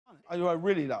who I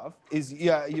really love is,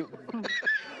 yeah, you...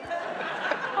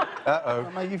 Uh-oh. Does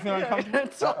that make you feel uncomfortable?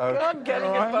 It's all good. I'm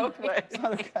getting it both ways. Is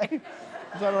that okay?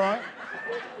 Is that all right?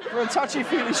 We're a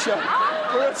touchy-feely show.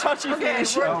 We're a touchy-feely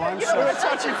show. Oh, I'm sorry. We're a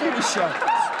touchy-feely show.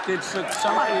 Did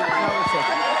somebody...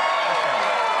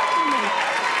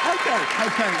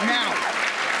 Okay, now.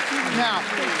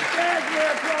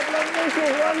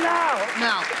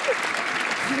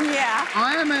 Yeah.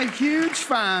 I am a huge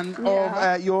fan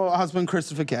of your husband,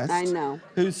 Christopher Guest. I know.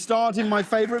 Who starred in my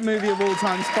favourite movie of all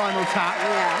time, Spinal Tap.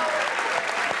 Yeah.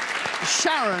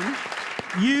 Sharon,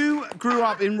 you grew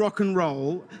up in rock and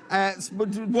roll.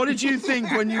 What did you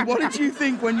think when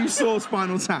you saw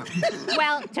Spinal Tap?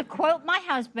 Well, to quote my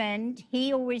husband,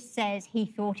 he always says he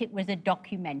thought it was a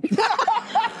documentary.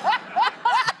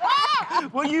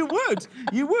 Well, you would,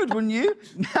 wouldn't you?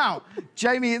 Now,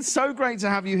 Jamie, it's so great to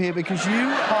have you here because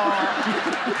you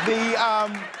are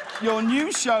your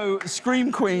new show,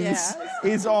 Scream Queens,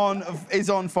 is on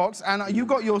Fox, and you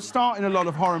got your start in a lot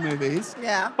of horror movies.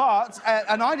 Yeah. But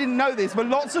and I didn't know this, but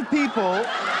lots of people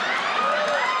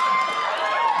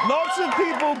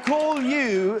call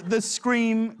you the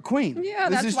Scream Queen. Yeah,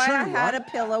 this that's is why true, I had right? a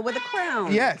pillow with a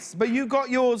crown. Yes, but you got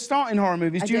your start in horror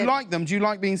movies. Do you like them? Do you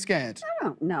like being scared? I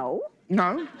don't know.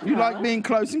 No? You like being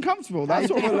close and comfortable. That's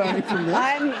what we're learning from this.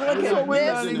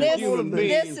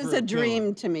 This is a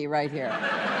dream to me right here.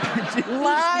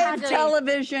 Live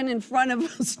television in front of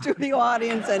a studio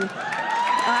audience, and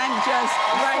I'm just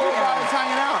right here.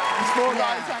 Four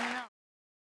guys hanging out.